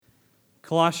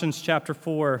Colossians chapter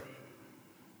 4,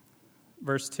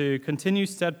 verse 2, continue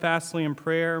steadfastly in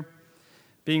prayer,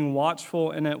 being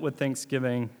watchful in it with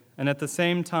thanksgiving, and at the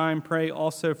same time pray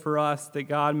also for us that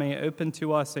God may open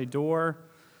to us a door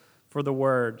for the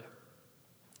word,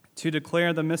 to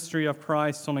declare the mystery of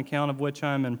Christ, on account of which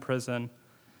I am in prison,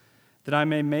 that I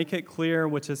may make it clear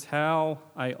which is how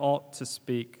I ought to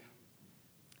speak.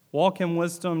 Walk in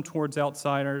wisdom towards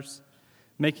outsiders,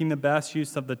 making the best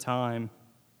use of the time.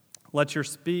 Let your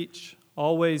speech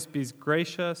always be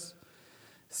gracious,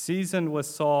 seasoned with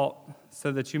salt,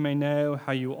 so that you may know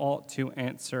how you ought to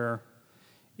answer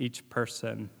each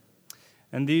person.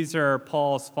 And these are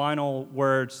Paul's final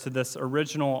words to this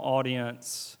original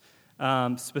audience,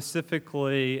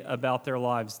 specifically about their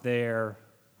lives there.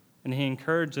 And he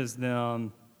encourages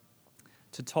them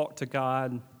to talk to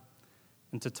God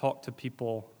and to talk to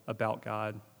people about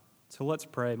God. So let's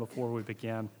pray before we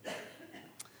begin.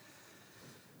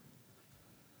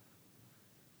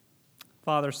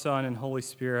 Father, Son, and Holy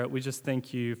Spirit, we just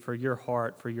thank you for your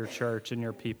heart, for your church and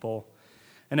your people.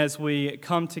 And as we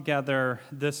come together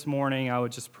this morning, I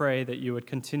would just pray that you would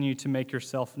continue to make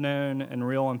yourself known in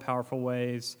real and powerful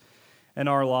ways in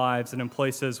our lives and in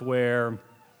places where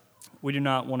we do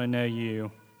not want to know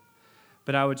you.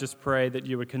 But I would just pray that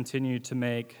you would continue to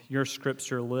make your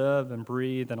scripture live and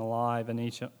breathe and alive in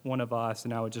each one of us.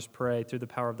 And I would just pray through the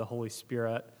power of the Holy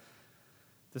Spirit,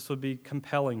 this would be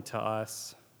compelling to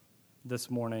us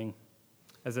this morning,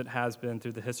 as it has been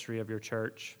through the history of your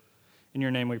church. In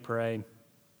your name we pray.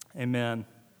 Amen.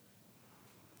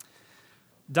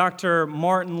 Dr.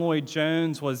 Martin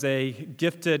Lloyd-Jones was a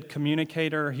gifted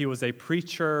communicator. He was a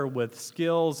preacher with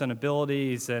skills and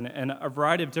abilities, and a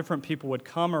variety of different people would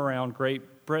come around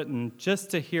Great Britain just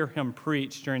to hear him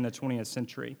preach during the 20th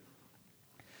century.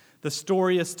 The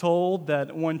story is told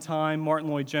that one time Martin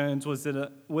Lloyd-Jones was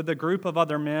with a group of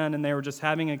other men, and they were just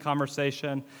having a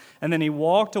conversation, and then he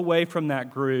walked away from that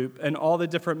group, and all the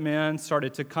different men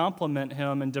started to compliment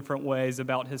him in different ways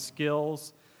about his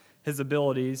skills, his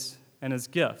abilities, and his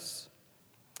gifts.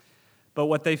 But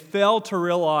what they failed to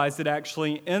realize that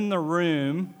actually in the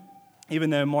room,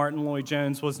 even though Martin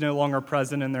Lloyd-Jones was no longer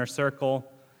present in their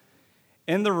circle,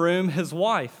 in the room his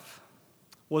wife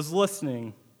was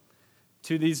listening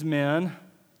to these men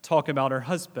talk about her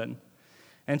husband.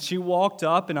 And she walked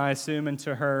up, and I assume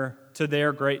to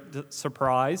their great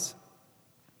surprise,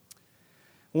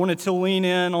 wanted to lean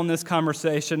in on this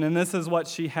conversation, and this is what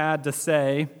she had to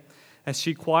say as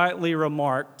she quietly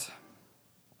remarked,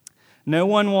 "No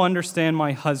one will understand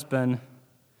my husband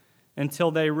until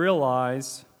they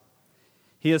realize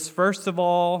he is first of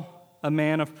all a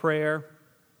man of prayer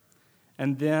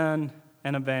and then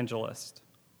an evangelist."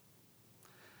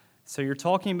 So you're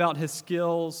talking about his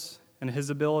skills and his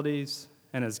abilities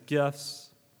and his gifts.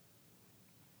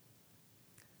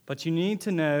 But you need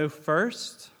to know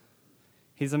first,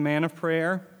 he's a man of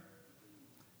prayer,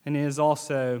 and he is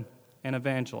also an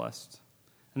evangelist.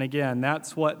 And again,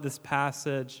 that's what this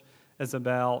passage is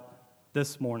about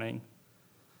this morning.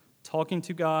 Talking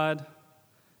to God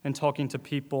and talking to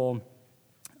people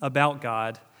about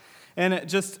God. And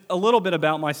just a little bit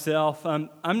about myself. I'm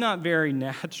not very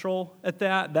natural at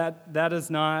that. That has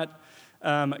not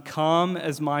come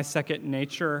as my second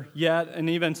nature yet. And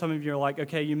even some of you are like,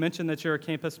 okay, you mentioned that you're a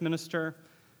campus minister.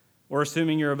 We're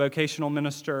assuming you're a vocational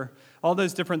minister. All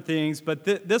those different things. But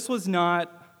this was not,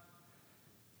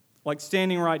 like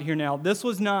standing right here now, this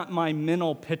was not my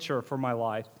mental picture for my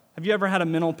life. Have you ever had a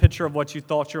mental picture of what you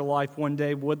thought your life one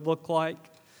day would look like?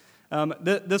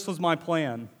 This was my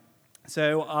plan.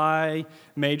 So I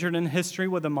majored in history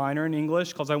with a minor in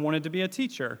English because I wanted to be a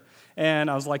teacher. And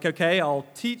I was like, okay, I'll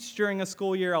teach during a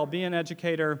school year, I'll be an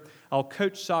educator, I'll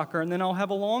coach soccer, and then I'll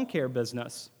have a lawn care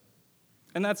business.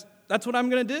 And that's what I'm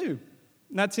going to do.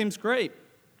 And that seems great.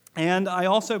 And I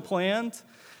also planned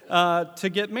to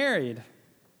get married,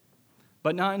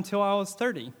 but not until I was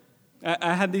 30.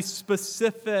 I had these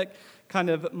specific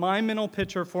my mental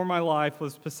picture for my life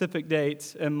with specific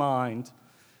dates in mind.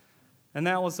 And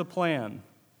that was the plan.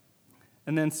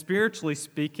 And then spiritually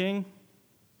speaking,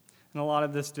 and a lot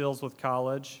of this deals with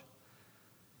college,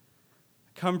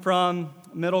 I come from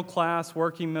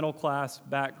working middle class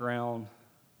background.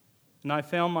 And I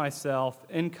found myself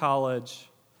in college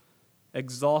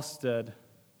exhausted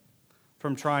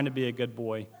from trying to be a good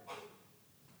boy.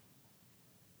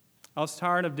 I was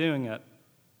tired of doing it.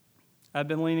 I'd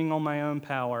been leaning on my own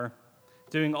power,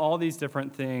 doing all these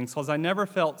different things, because I never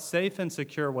felt safe and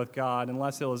secure with God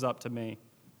unless it was up to me.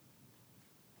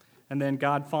 And then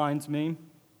God finds me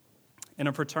in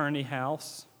a fraternity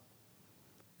house,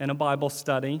 in a Bible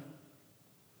study,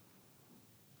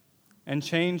 and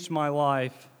changed my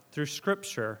life through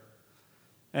Scripture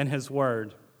and His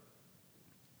Word.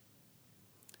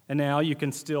 And now you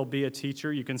can still be a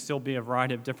teacher, you can still be a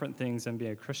variety of different things and be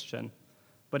a Christian.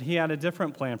 But He had a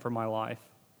different plan for my life,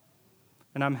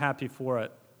 and I'm happy for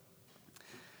it.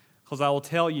 Because I will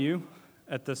tell you,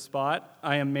 at this spot,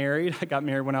 I am married. I got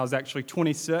married when I was actually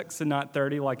 26 and not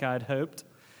 30 like I had hoped.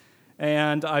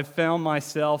 And I found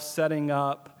myself setting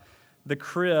up the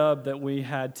crib that we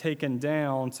had taken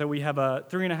down. So we have a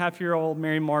 3.5-year-old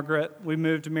Mary Margaret. We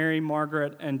moved Mary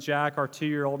Margaret and Jack, our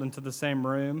 2-year-old, into the same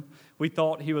room. We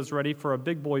thought he was ready for a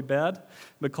big boy bed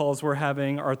because we're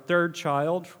having our third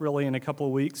child really in a couple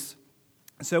of weeks.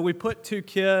 So we put 2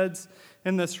 kids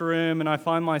in this room, and I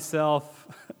find myself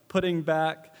putting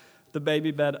back the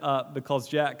baby bed up because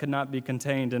Jack could not be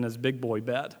contained in his big boy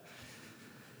bed.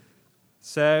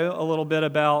 So a little bit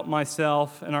about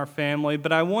myself and our family,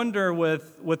 but I wonder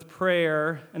with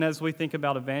prayer, and as we think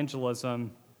about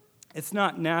evangelism, it's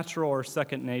not natural or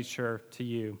second nature to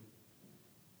you.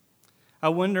 I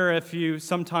wonder if you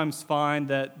sometimes find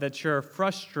that you're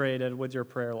frustrated with your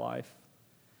prayer life.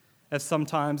 As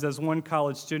sometimes, as one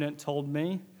college student told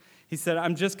me, he said,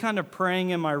 I'm just kind of praying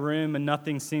in my room and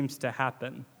nothing seems to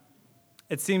happen.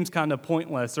 It seems kind of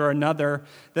pointless. Or another,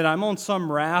 that I'm on some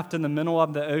raft in the middle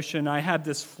of the ocean. I have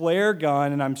this flare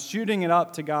gun and I'm shooting it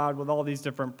up to God with all these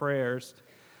different prayers,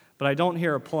 but I don't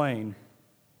hear a plane.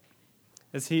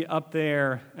 Is He up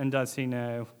there and does He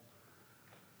know?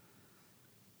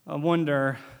 I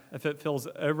wonder if it feels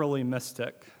overly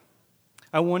mystic.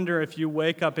 I wonder if you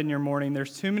wake up in your morning,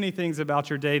 there's too many things about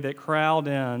your day that crowd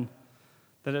in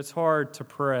that it's hard to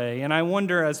pray. And I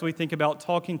wonder, as we think about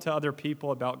talking to other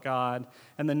people about God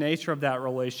and the nature of that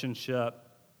relationship,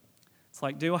 it's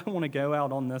like, do I want to go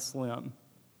out on this limb?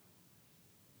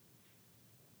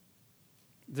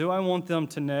 Do I want them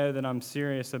to know that I'm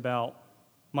serious about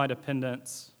my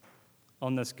dependence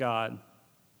on this God?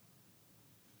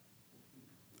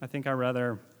 I think I'd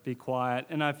rather be quiet.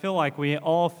 And I feel like we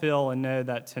all feel and know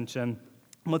that tension.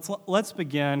 Let's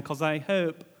begin, because I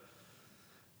hope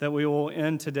that we will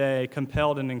end today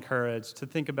compelled and encouraged to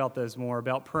think about those more,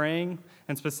 about praying,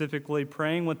 and specifically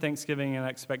praying with thanksgiving and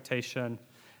expectation,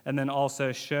 and then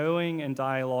also showing and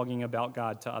dialoguing about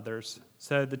God to others.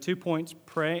 So the 2 points,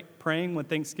 praying with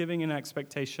thanksgiving and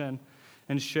expectation,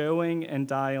 and showing and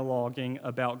dialoguing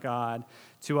about God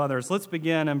to others. Let's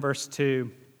begin in verse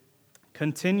 2.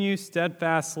 Continue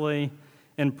steadfastly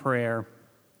in prayer.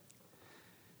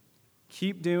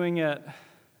 Keep doing it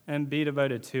and be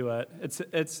devoted to it.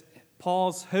 It's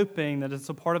Paul's hoping that it's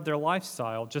a part of their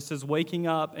lifestyle, just as waking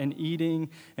up and eating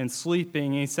and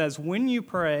sleeping. He says, when you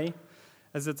pray,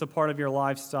 as it's a part of your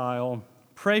lifestyle,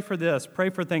 pray for this, pray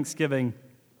for Thanksgiving.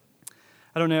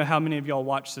 I don't know how many of y'all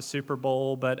watched the Super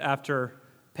Bowl, but after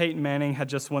Peyton Manning had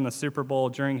just won the Super Bowl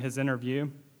during his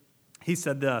interview, he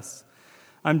said this,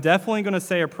 I'm definitely going to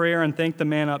say a prayer and thank the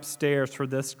man upstairs for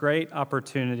this great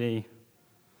opportunity.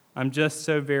 I'm just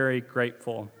so very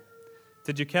grateful.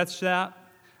 Did you catch that?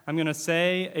 I'm going to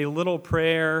say a little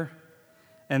prayer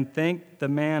and thank the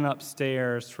man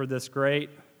upstairs for this great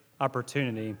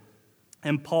opportunity.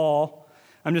 And Paul,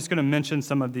 I'm just going to mention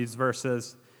some of these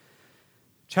verses.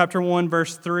 Chapter 1,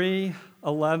 verse 3,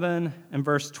 11, and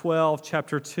verse 12.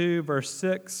 Chapter 2, verse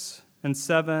 6 and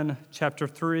 7. Chapter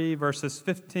 3, verses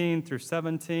 15 through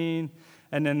 17.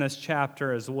 And then this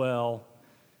chapter as well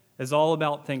is all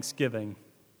about thanksgiving.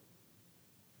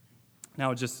 And I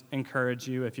would just encourage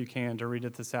you, if you can, to read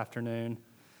it this afternoon.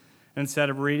 Instead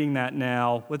of reading that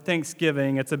now, with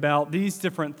Thanksgiving, it's about these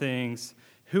different things.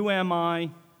 Who am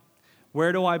I?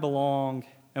 Where do I belong?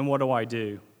 And what do I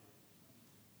do?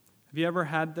 Have you ever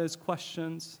had those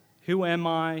questions? Who am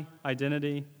I?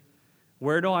 Identity.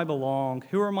 Where do I belong?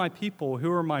 Who are my people? Who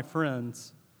are my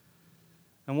friends?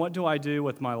 And what do I do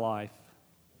with my life?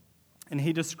 And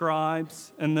he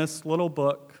describes in this little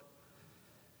book,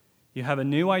 you have a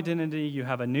new identity, you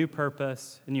have a new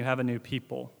purpose, and you have a new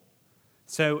people.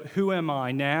 So who am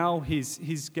I? Now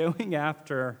he's going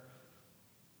after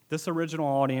this original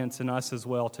audience and us as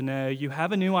well to know you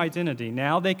have a new identity.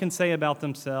 Now they can say about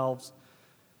themselves,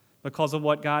 because of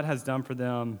what God has done for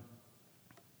them,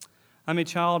 I'm a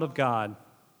child of God.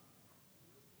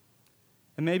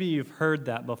 And maybe you've heard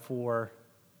that before,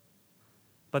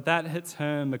 but that hits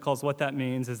home because what that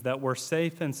means is that we're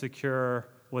safe and secure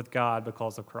with God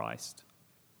because of Christ.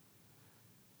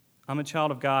 I'm a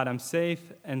child of God. I'm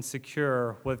safe and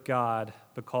secure with God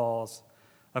because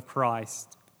of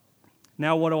Christ.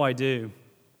 Now what do I do?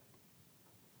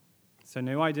 So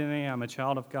new identity, I'm a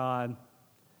child of God.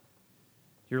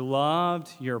 You're loved,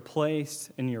 you're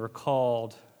placed, and you're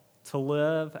called to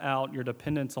live out your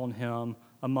dependence on Him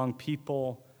among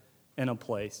people in a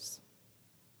place.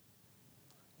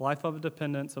 Life of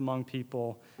dependence among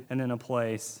people and in a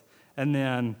place. And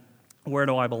then, where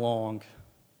do I belong?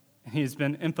 He's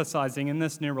been emphasizing in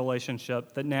this new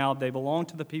relationship that now they belong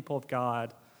to the people of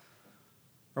God,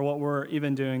 or what we're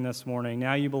even doing this morning.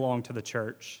 Now you belong to the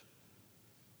church.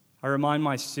 I remind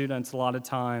my students a lot of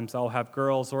times, I'll have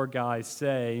girls or guys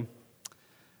say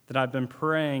that I've been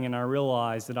praying and I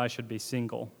realize that I should be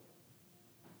single.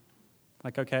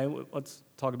 Like, okay, let's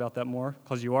talk about that more,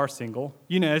 because you are single.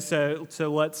 So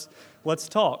let's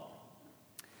talk.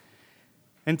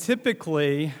 And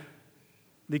typically,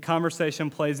 the conversation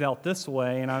plays out this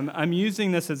way, and I'm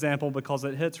using this example because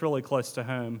it hits really close to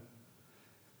home.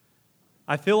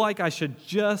 I feel like I should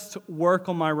just work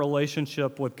on my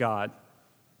relationship with God.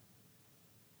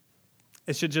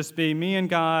 It should just be me and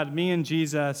God, me and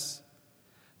Jesus.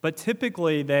 But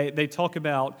typically, they talk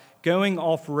about going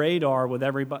off radar with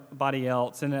everybody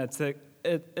else, and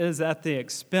it is at the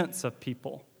expense of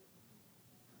people.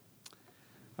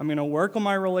 I'm going to work on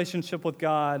my relationship with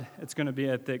God. It's going to be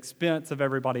at the expense of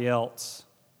everybody else.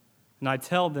 And I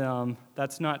tell them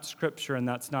that's not Scripture and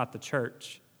that's not the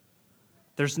church.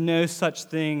 There's no such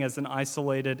thing as an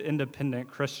isolated, independent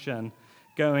Christian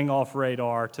going off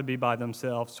radar to be by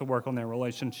themselves to work on their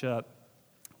relationship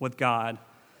with God.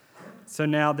 So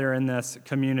now they're in this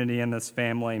community, in this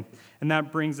family. And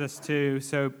that brings us to,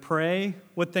 so pray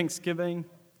with thanksgiving,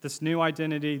 this new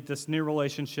identity, this new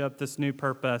relationship, this new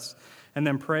purpose, and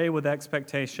then pray with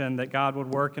expectation that God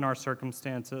would work in our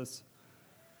circumstances.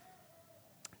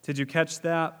 Did you catch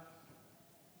that?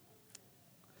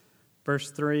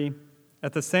 Verse 3,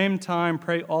 at the same time,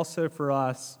 pray also for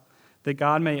us, that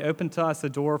God may open to us a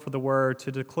door for the word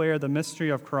to declare the mystery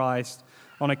of Christ,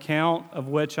 on account of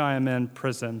which I am in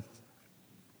prison.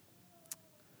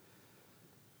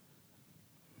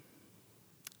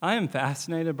 I am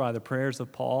fascinated by the prayers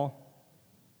of Paul,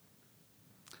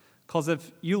 because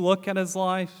if you look at his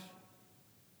life,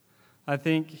 I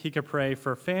think he could pray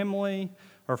for family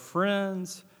or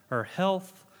friends or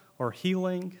health or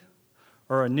healing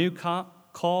or a new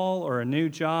call or a new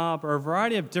job or a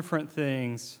variety of different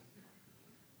things.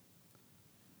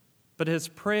 But his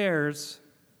prayers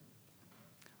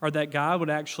are that God would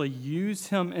actually use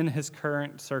him in his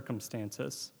current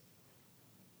circumstances,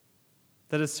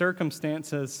 that his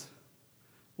circumstances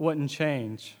wouldn't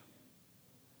change.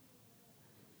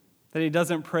 That he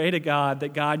doesn't pray to God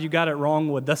that, God, you got it wrong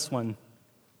with this one.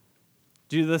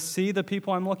 Do you see the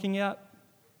people I'm looking at?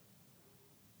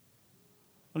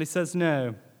 Well, he says,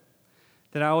 no,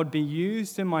 that I would be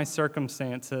used in my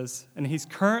circumstances, and he's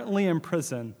currently in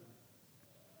prison.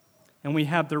 And we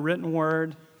have the written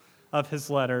word of his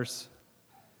letters.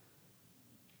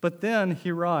 But then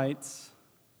he writes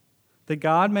that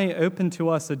God may open to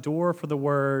us a door for the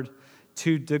word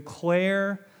to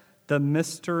declare the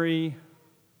mystery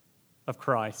of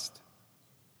Christ.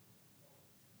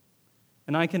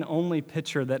 And I can only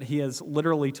picture that he is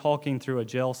literally talking through a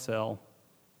jail cell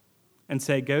and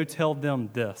say, go tell them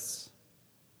this.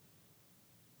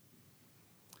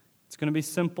 It's going to be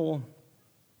simple,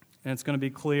 and it's going to be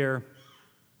clear,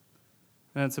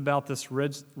 and it's about this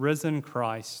risen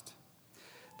Christ,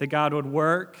 that God would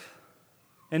work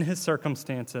in his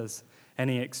circumstances, and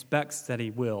he expects that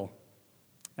he will.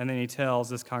 And then he tells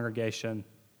this congregation,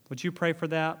 would you pray for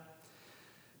that?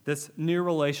 This new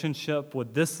relationship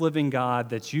with this living God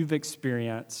that you've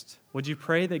experienced, would you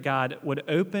pray that God would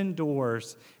open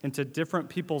doors into different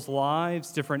people's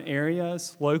lives, different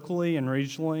areas, locally and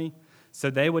regionally, so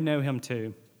they would know him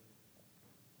too?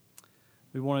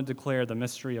 We want to declare the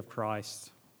mystery of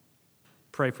Christ.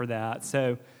 Pray for that.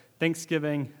 So,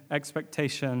 thanksgiving,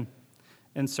 expectation,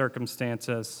 and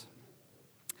circumstances.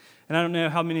 And I don't know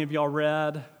how many of y'all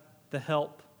read The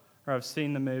Help or have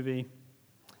seen the movie.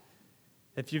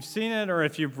 If you've seen it or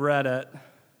if you've read it,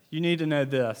 you need to know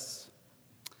this,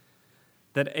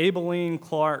 that Abilene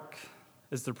Clark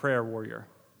is the prayer warrior.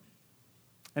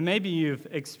 And maybe you've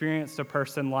experienced a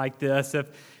person like this.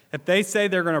 If they say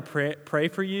they're going to pray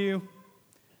for you,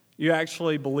 you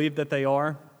actually believe that they are.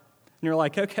 And you're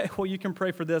like, okay, well, you can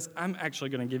pray for this. I'm actually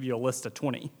going to give you a list of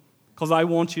 20 because I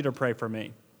want you to pray for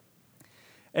me.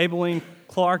 Abilene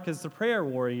Clark is the prayer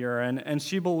warrior, and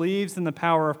she believes in the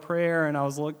power of prayer. And I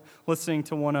was listening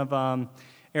to one of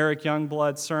Eric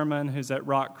Youngblood's sermon, who's at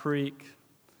Rock Creek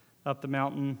up the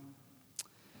mountain.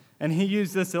 And he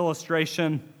used this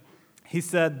illustration. He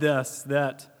said this,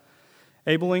 that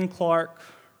Abilene Clark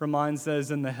reminds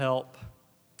those in The Help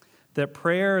that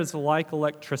prayer is like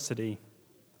electricity.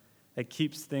 It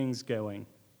keeps things going.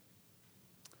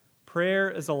 Prayer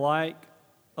is like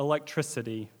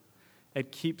electricity.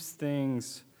 It keeps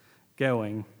things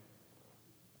going.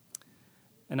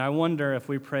 And I wonder if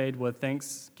we prayed with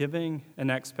thanksgiving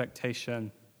and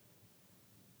expectation,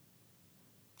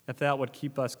 if that would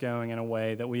keep us going in a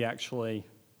way that we actually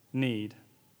need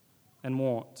and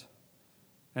want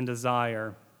and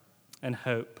desire and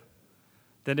hope,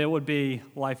 that it would be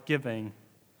life-giving,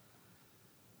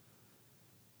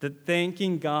 that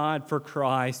thanking God for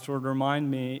Christ would remind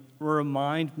me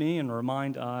and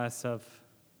remind us of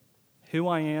who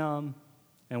I am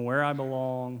and where I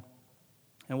belong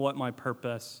and what my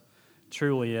purpose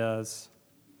truly is.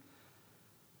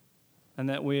 And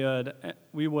that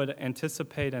we would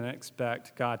anticipate and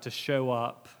expect God to show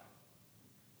up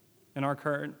in our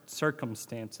current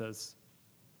circumstances,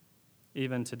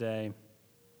 even today.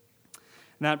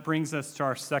 And that brings us to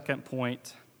our second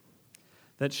point,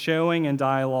 that showing and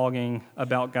dialoguing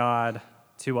about God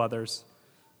to others.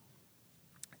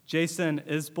 Jason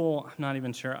Isbell, I'm not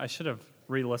even sure, I should have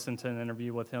re-listened to an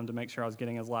interview with him to make sure I was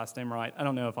getting his last name right. I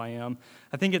don't know if I am.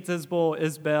 I think it's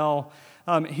Isbell.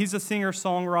 He's a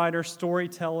singer-songwriter,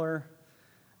 storyteller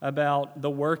about the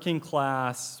working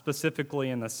class, specifically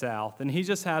in the South. And he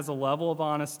just has a level of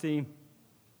honesty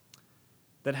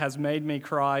that has made me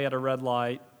cry at a red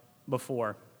light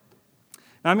before.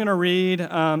 Now I'm going to read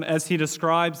as he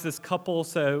describes this couple.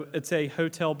 So it's a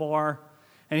hotel bar.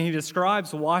 And he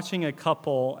describes watching a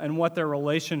couple and what their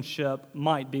relationship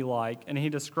might be like. And he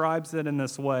describes it in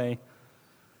this way.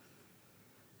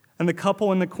 And the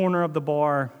couple in the corner of the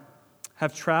bar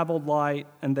have traveled light,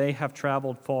 and they have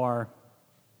traveled far.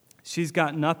 She's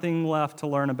got nothing left to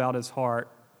learn about his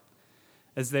heart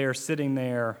as they are sitting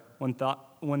there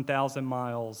 1,000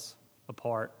 miles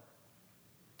apart.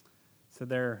 So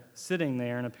they're sitting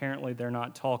there, and apparently they're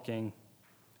not talking.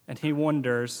 And he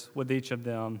wonders with each of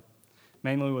them,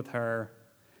 mainly with her,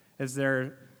 is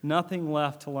there nothing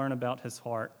left to learn about his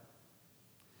heart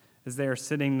as they are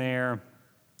sitting there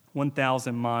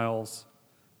 1,000 miles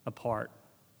apart?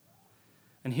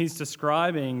 And he's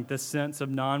describing this sense of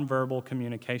nonverbal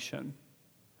communication,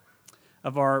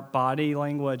 of our body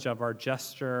language, of our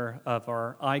gesture, of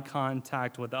our eye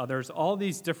contact with others, all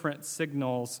these different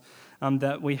signals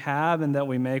that we have and that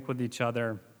we make with each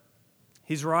other.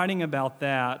 He's writing about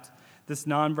that, this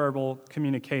nonverbal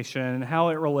communication, and how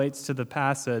it relates to the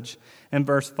passage. In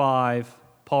verse 5,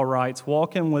 Paul writes,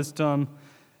 "Walk in wisdom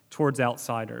towards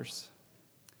outsiders."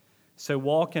 So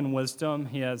walk in wisdom,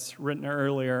 he has written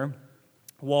earlier,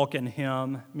 walk in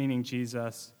him, meaning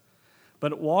Jesus.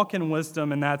 But walk in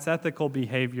wisdom, and that's ethical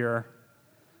behavior.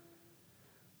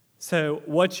 So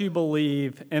what you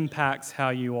believe impacts how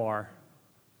you are.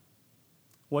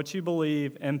 What you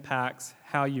believe impacts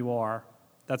how you are.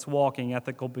 That's walking,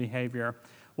 ethical behavior.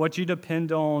 What you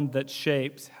depend on that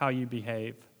shapes how you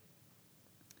behave.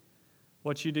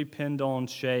 What you depend on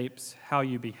shapes how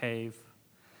you behave.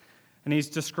 And he's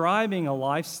describing a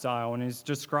lifestyle, and he's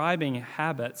describing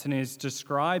habits, and he's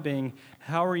describing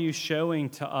how are you showing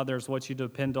to others what you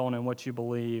depend on and what you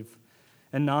believe,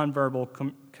 and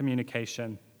nonverbal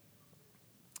communication.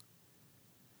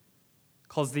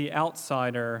 Because the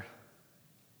outsider,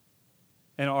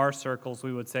 in our circles,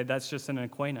 we would say that's just an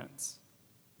acquaintance.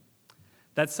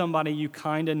 That's somebody you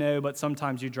kind of know, but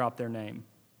sometimes you drop their name.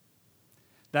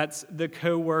 That's the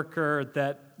coworker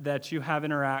that you have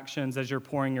interactions as you're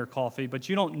pouring your coffee, but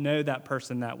you don't know that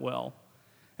person that well.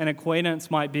 An acquaintance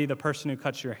might be the person who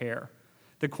cuts your hair.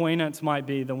 The acquaintance might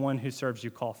be the one who serves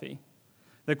you coffee.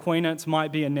 The acquaintance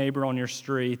might be a neighbor on your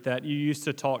street that you used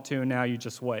to talk to and now you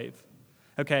just wave.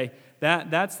 Okay,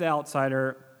 that's the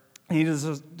outsider. He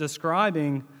is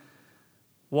describing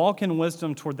walk in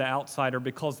wisdom toward the outsider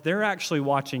because they're actually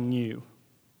watching you.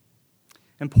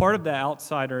 And part of the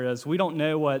outsider is we don't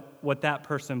know what that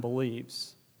person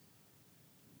believes.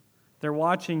 They're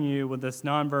watching you with this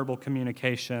nonverbal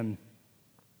communication.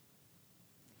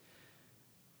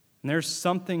 And there's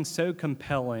something so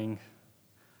compelling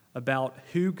about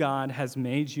who God has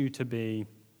made you to be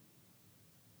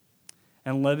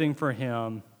and living for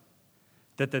Him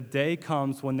that the day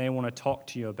comes when they want to talk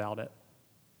to you about it.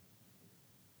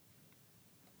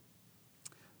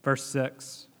 Verse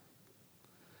 6.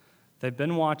 They've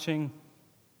been watching.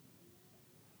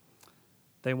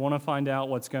 They want to find out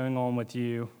what's going on with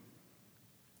you.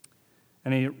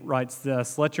 And he writes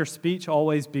this, "Let your speech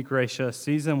always be gracious,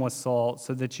 seasoned with salt,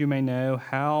 so that you may know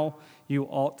how you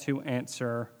ought to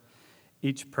answer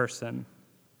each person."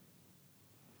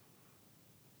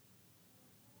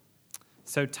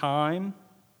 So time,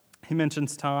 he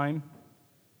mentions time,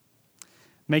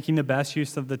 making the best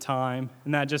use of the time,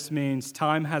 and that just means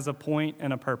time has a point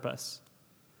and a purpose.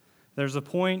 There's a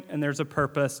point and there's a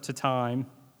purpose to time.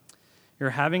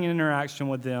 You're having an interaction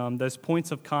with them. Those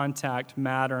points of contact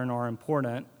matter and are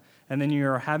important, And then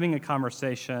you're having a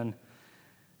conversation,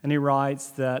 and he writes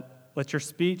that, let your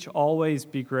speech always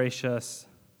be gracious,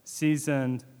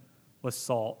 seasoned with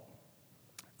salt.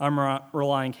 I'm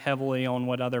relying heavily on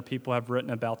what other people have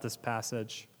written about this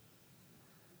passage.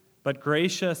 But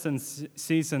gracious and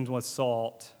seasoned with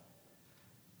salt,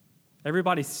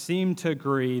 everybody seemed to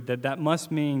agree that that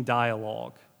must mean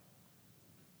dialogue.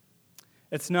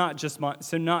 It's not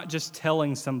just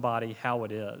telling somebody how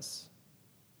it is.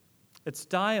 It's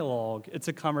dialogue. It's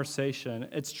a conversation.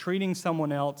 It's treating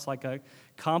someone else like a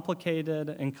complicated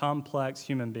and complex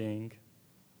human being.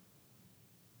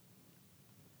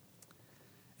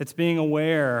 It's being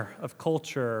aware of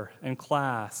culture and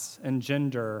class and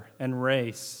gender and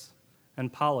race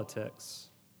and politics.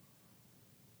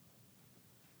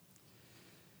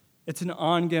 It's an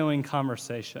ongoing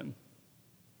conversation.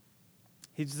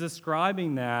 He's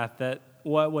describing that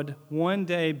what would one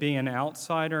day be an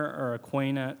outsider or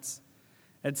acquaintance,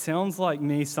 it sounds like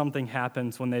me, something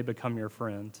happens when they become your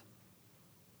friend.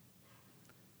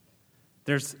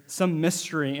 There's some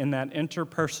mystery in that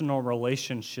interpersonal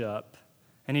relationship.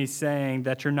 And he's saying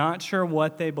that you're not sure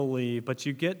what they believe, but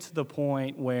you get to the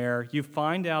point where you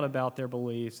find out about their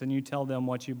beliefs and you tell them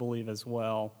what you believe as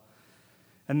well.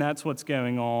 And that's what's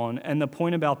going on. And the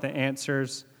point about the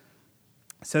answers,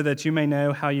 so that you may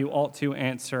know how you ought to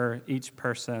answer each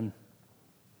person.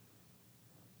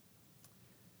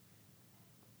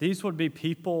 These would be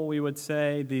people, we would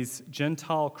say, these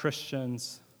Gentile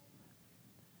Christians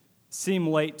seem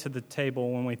late to the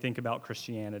table when we think about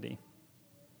Christianity.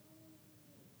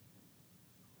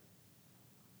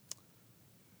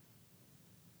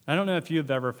 I don't know if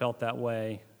you've ever felt that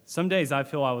way. Some days I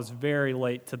feel I was very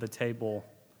late to the table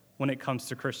when it comes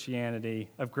to Christianity,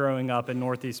 of growing up in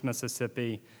Northeast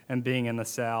Mississippi and being in the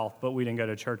South, but we didn't go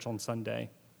to church on Sunday.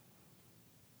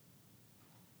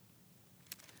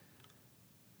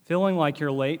 Feeling like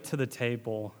you're late to the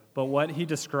table, but what he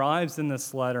describes in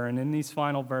this letter and in these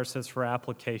final verses for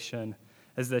application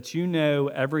is that you know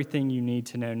everything you need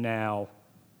to know now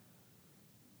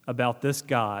about this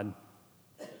God.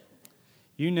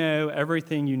 You know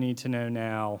everything you need to know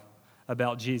now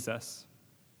about Jesus.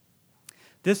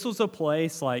 This was a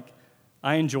place like,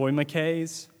 I enjoy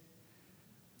McKay's.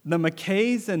 The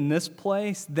McKays in this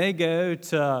place, they go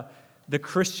to the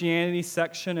Christianity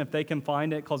section if they can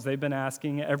find it, because they've been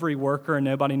asking every worker and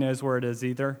nobody knows where it is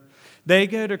either. They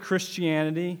go to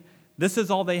Christianity. This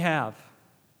is all they have.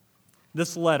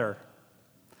 This letter.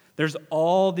 There's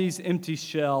all these empty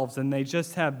shelves and they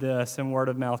just have this in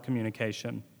word-of-mouth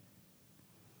communication.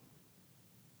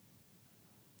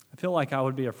 I feel like I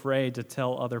would be afraid to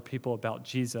tell other people about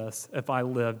Jesus if I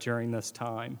lived during this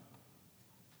time.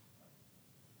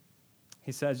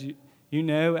 He says, you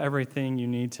know everything you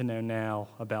need to know now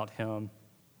about him.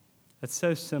 It's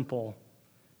so simple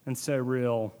and so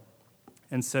real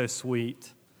and so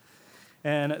sweet.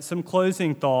 And some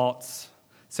closing thoughts.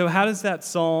 So how does that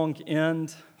song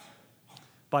end?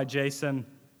 By Jason.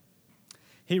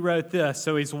 He wrote this.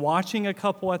 So he's watching a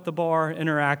couple at the bar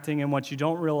interacting, and what you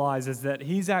don't realize is that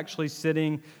he's actually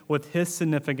sitting with his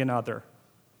significant other.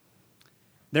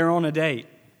 They're on a date,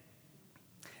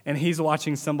 and he's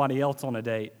watching somebody else on a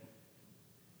date.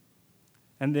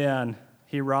 And then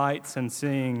he writes and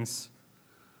sings,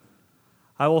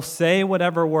 I will say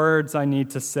whatever words I need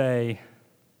to say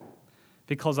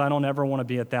because I don't ever want to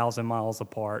be 1,000 miles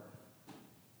apart.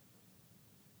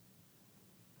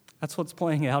 That's what's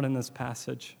playing out in this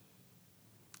passage.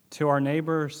 To our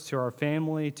neighbors, to our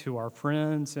family, to our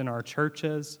friends, in our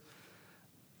churches,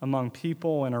 among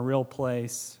people in a real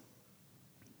place,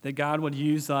 that God would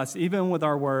use us, even with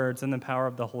our words and the power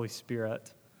of the Holy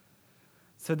Spirit,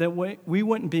 so that we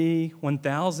wouldn't be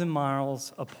 1,000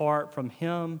 miles apart from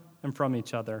Him and from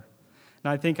each other.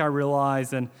 And I think I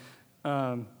realize, and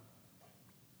to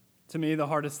me, the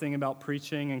hardest thing about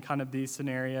preaching and kind of these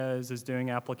scenarios is doing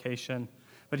application.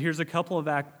 But here's a couple of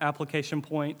application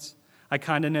points. I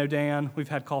kind of know Dan. We've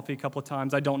had coffee a couple of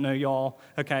times. I don't know y'all.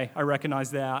 Okay, I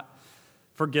recognize that.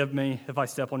 Forgive me if I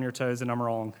step on your toes and I'm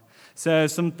wrong. So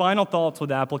some final thoughts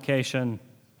with application.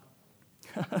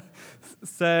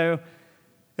 So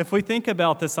if we think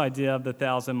about this idea of the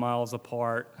 1,000 miles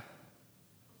apart,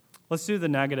 let's do the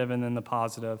negative and then the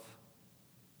positive.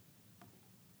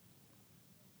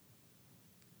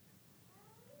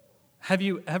 Have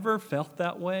you ever felt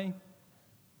that way?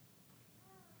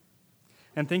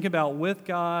 And think about with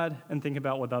God and think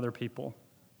about with other people.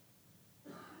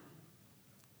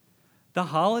 The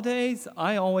holidays,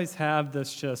 I always have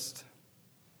this just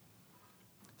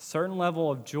certain level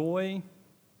of joy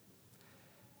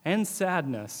and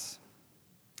sadness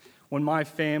when my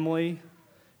family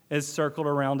is circled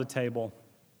around a table.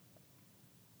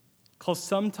 Because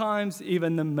sometimes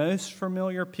even the most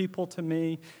familiar people to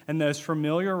me and those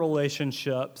familiar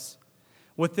relationships,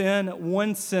 within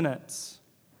one sentence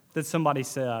that somebody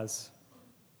says,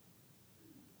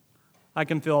 I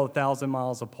can feel 1,000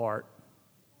 miles apart.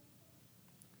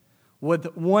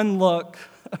 With one look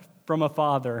from a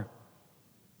father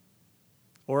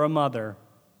or a mother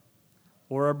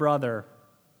or a brother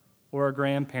or a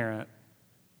grandparent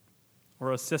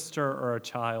or a sister or a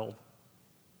child,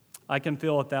 I can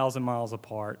feel 1,000 miles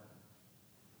apart.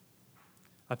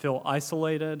 I feel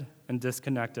isolated and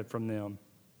disconnected from them.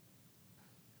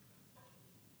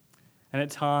 And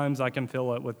at times I can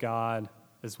feel it with God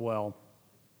as well.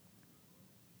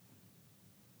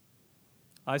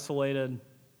 Isolated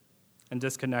and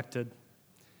disconnected.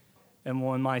 And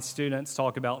when my students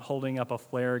talk about holding up a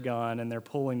flare gun and they're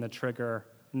pulling the trigger,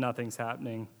 nothing's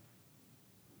happening.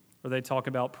 Or they talk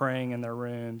about praying in their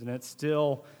rooms, and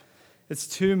it's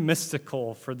too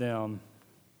mystical for them.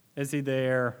 Is he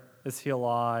there? Is he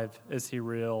alive? Is he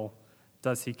real?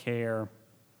 Does he care?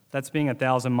 That's being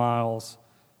 1,000 miles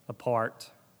apart.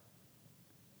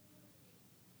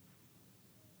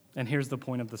 And here's the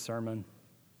point of the sermon.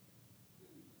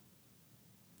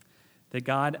 That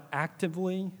God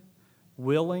actively,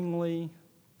 willingly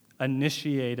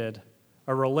initiated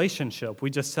a relationship. We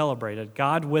just celebrated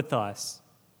God with us.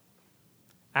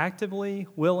 Actively,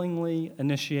 willingly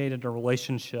initiated a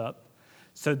relationship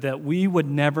so that we would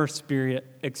never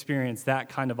experience that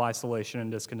kind of isolation and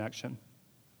disconnection.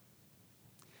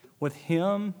 With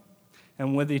Him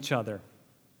and with each other.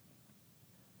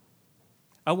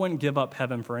 I wouldn't give up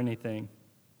heaven for anything.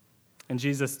 And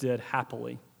Jesus did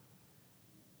happily.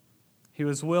 He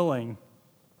was willing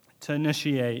to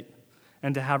initiate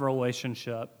and to have a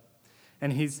relationship.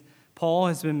 And Paul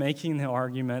has been making the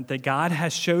argument that God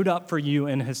has showed up for you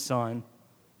in His Son.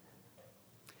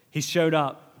 He showed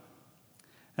up.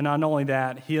 And not only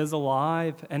that, He is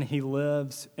alive and He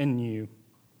lives in you.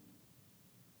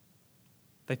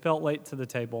 They felt late to the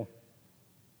table.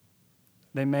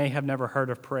 They may have never heard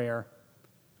of prayer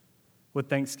with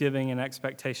thanksgiving and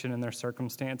expectation in their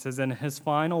circumstances. And His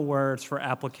final words for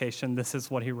application, this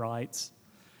is what he writes.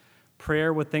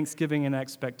 Prayer with thanksgiving and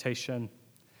expectation,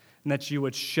 and that you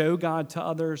would show God to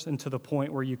others and to the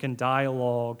point where you can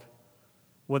dialogue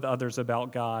with others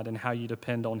about God and how you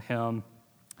depend on Him.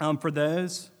 For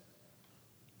those,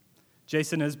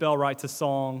 Jason Isbell writes a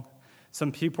song,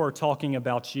 Some People Are Talking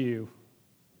About You.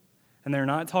 And they're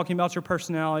not talking about your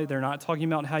personality. They're not talking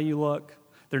about how you look.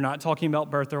 They're not talking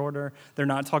about birth order. They're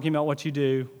not talking about what you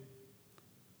do.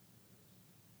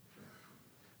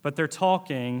 But they're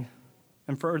talking,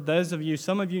 and for those of you,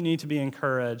 some of you need to be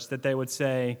encouraged that they would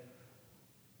say,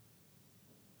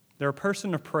 they're a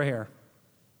person of prayer.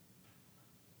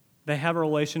 They have a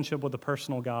relationship with a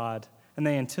personal God, and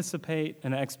they anticipate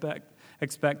and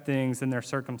expect things in their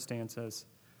circumstances.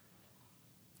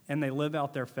 And they live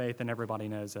out their faith, and everybody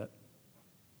knows it.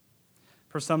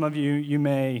 For some of you, you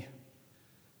may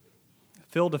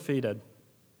feel defeated.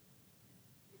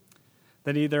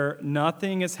 That either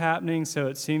nothing is happening, so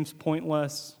it seems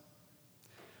pointless,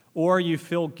 or you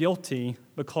feel guilty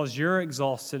because you're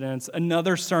exhausted, and it's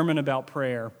another sermon about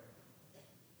prayer.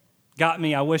 Got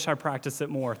me. I wish I practiced it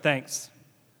more. Thanks.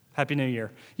 Happy New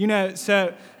Year.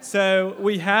 So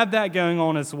we have that going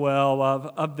on as well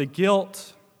of the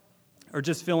guilt or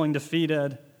just feeling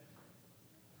defeated.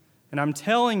 And I'm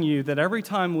telling you that every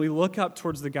time we look up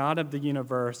towards the God of the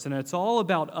universe, and it's all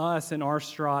about us and our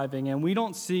striving, and we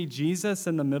don't see Jesus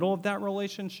in the middle of that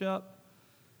relationship,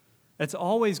 it's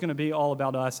always going to be all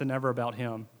about us and never about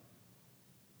Him.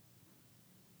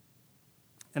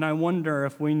 And I wonder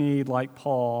if we need, like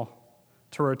Paul,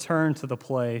 to return to the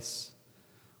place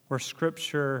where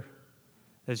Scripture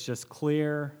is just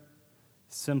clear,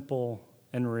 simple,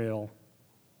 and real.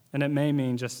 And it may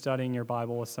mean just studying your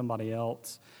Bible with somebody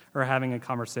else or having a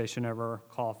conversation over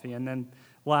coffee. And then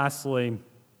lastly,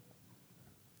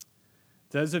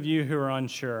 those of you who are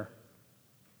unsure,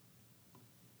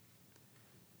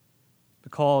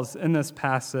 because in this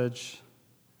passage,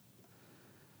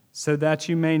 so that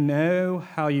you may know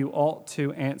how you ought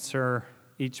to answer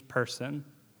each person.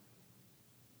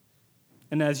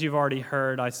 And as you've already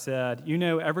heard, I said, you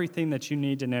know everything that you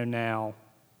need to know now.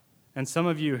 And some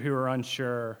of you who are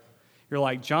unsure, you're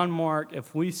like, John Mark,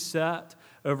 if we sat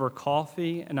over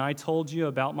coffee and I told you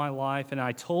about my life and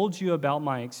I told you about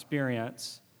my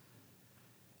experience,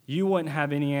 you wouldn't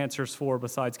have any answers for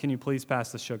besides, can you please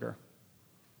pass the sugar?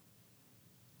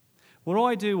 What do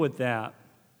I do with that?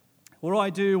 What do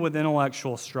I do with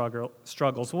intellectual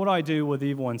struggles? What do I do with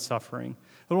evil and suffering?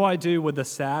 What do I do with the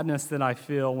sadness that I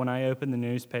feel when I open the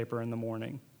newspaper in the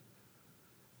morning?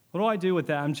 What do I do with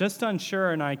that? I'm just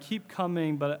unsure, and I keep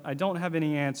coming, but I don't have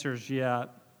any answers yet.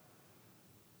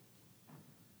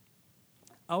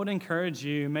 I would encourage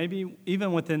you, maybe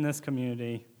even within this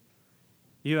community,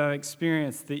 you have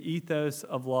experienced the ethos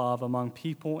of love among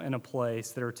people in a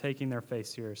place that are taking their faith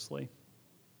seriously.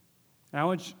 And I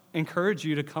would encourage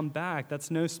you to come back. That's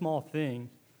no small thing.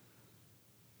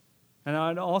 And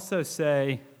I'd also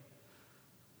say,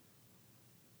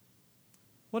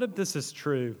 what if this is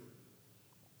true?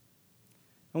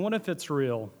 And what if it's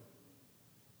real?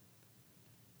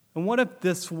 And what if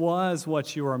this was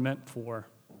what you were meant for?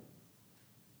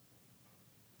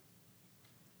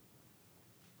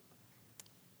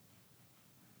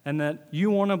 And that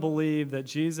you want to believe that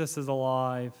Jesus is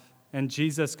alive and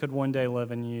Jesus could one day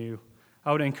live in you.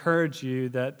 I would encourage you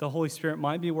that the Holy Spirit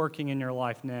might be working in your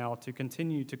life now to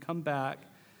continue to come back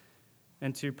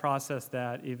and to process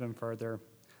that even further.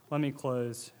 Let me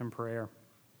close in prayer.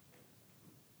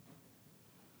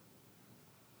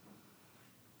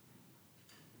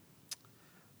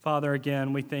 Father,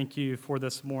 again, we thank you for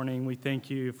this morning. We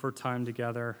thank you for time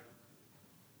together.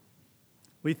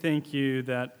 We thank you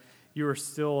that you are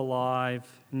still alive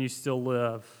and you still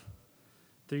live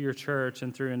through your church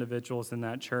and through individuals in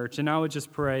that church. And I would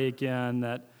just pray again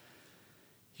that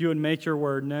you would make your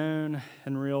word known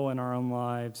and real in our own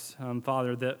lives.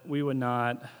 Father, that we would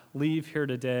not leave here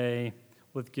today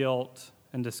with guilt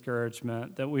and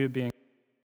discouragement, that we would be